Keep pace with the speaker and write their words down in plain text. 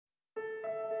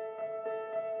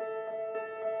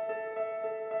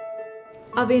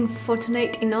I've been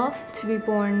fortunate enough to be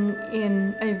born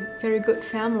in a very good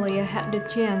family. I had the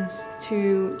chance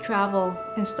to travel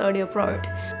and study abroad.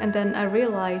 And then I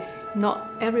realized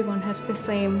not everyone has the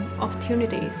same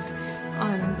opportunities.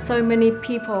 So many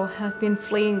people have been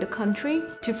fleeing the country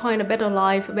to find a better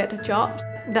life, better jobs.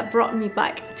 That brought me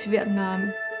back to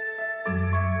Vietnam.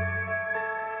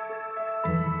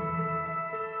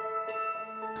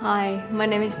 Hi, my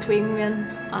name is Thuy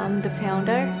Nguyen. I'm the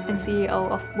founder and CEO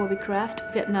of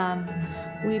Bobicraft Vietnam.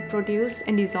 We produce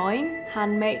and design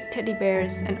handmade teddy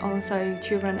bears and also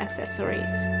children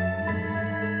accessories.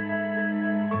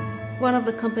 One of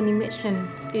the company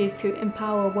missions is to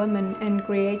empower women and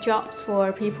create jobs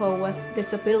for people with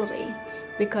disability,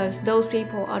 because those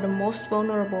people are the most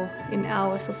vulnerable in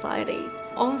our societies.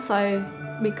 Also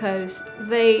because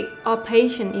they are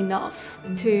patient enough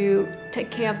to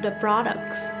take care of the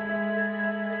products.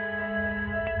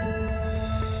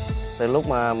 Từ lúc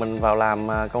mà mình vào làm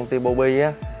công ty Bobby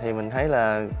á, thì mình thấy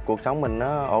là cuộc sống mình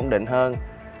nó ổn định hơn.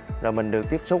 Rồi mình được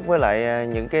tiếp xúc với lại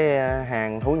những cái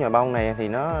hàng thú nhồi bông này thì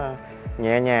nó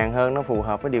nhẹ nhàng hơn, nó phù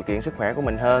hợp với điều kiện sức khỏe của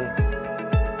mình hơn.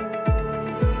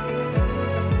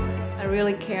 I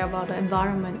really care about the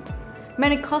environment.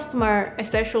 Many customers,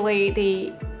 especially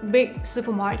the big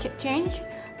supermarket chains,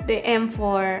 they aim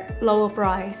for lower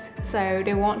price, so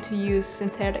they want to use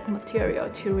synthetic material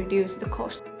to reduce the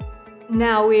cost.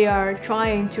 Now we are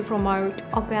trying to promote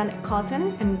organic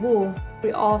cotton and wool.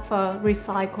 We offer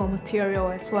recycled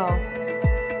material as well.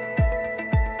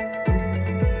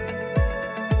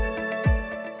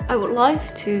 I would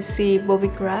like to see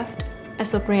Bobicraft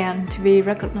as a brand to be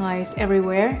recognized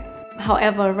everywhere.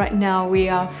 However, right now we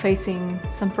are facing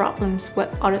some problems with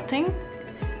auditing.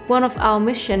 One of our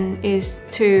missions is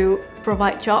to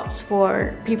provide jobs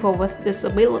for people with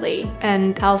disability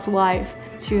and housewives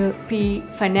to be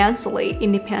financially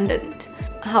independent.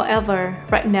 However,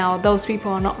 right now those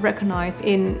people are not recognized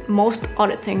in most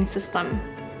auditing systems.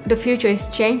 The future is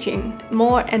changing.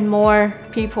 More and more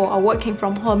people are working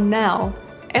from home now.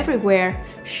 Everywhere,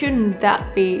 shouldn't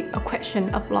that be a question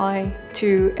applied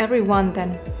to everyone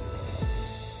then?